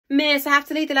Miss, I have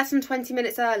to leave the lesson 20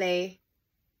 minutes early.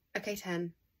 Okay,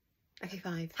 10. Okay,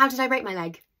 5. How did I rate my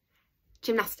leg?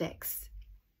 Gymnastics.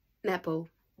 Netball.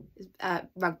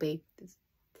 Rugby.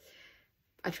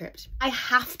 I tripped. I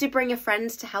have to bring a friend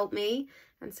to help me,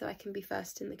 and so I can be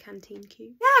first in the canteen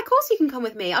queue. Yeah, of course you can come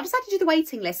with me. I'll just have to do the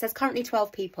waiting list. There's currently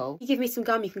 12 people. You give me some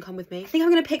gum, you can come with me. I think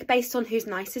I'm going to pick based on who's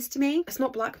nicest to me. It's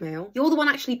not blackmail. You're the one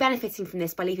actually benefiting from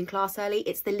this by leaving class early.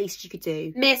 It's the least you could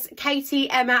do. Miss, Katie,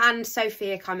 Emma and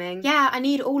Sophie are coming. Yeah, I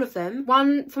need all of them.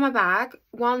 One for my bag,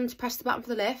 one to press the button for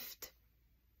the lift,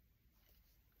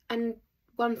 and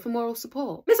one for moral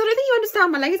support. Miss, I don't think you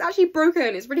understand. My leg is actually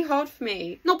broken. It's really hard for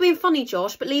me. Not being funny,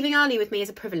 Josh, but leaving early with me is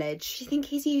a privilege. Do you think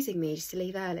he's using me just to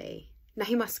leave early? No,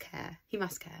 he must care. He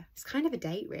must care. It's kind of a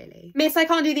date, really. Miss, I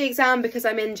can't do the exam because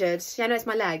I'm injured. Yeah, I know it's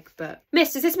my leg, but...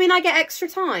 Miss, does this mean I get extra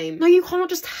time? No, you can't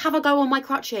just have a go on my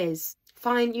crutches.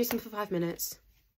 Fine, use them for 5 minutes.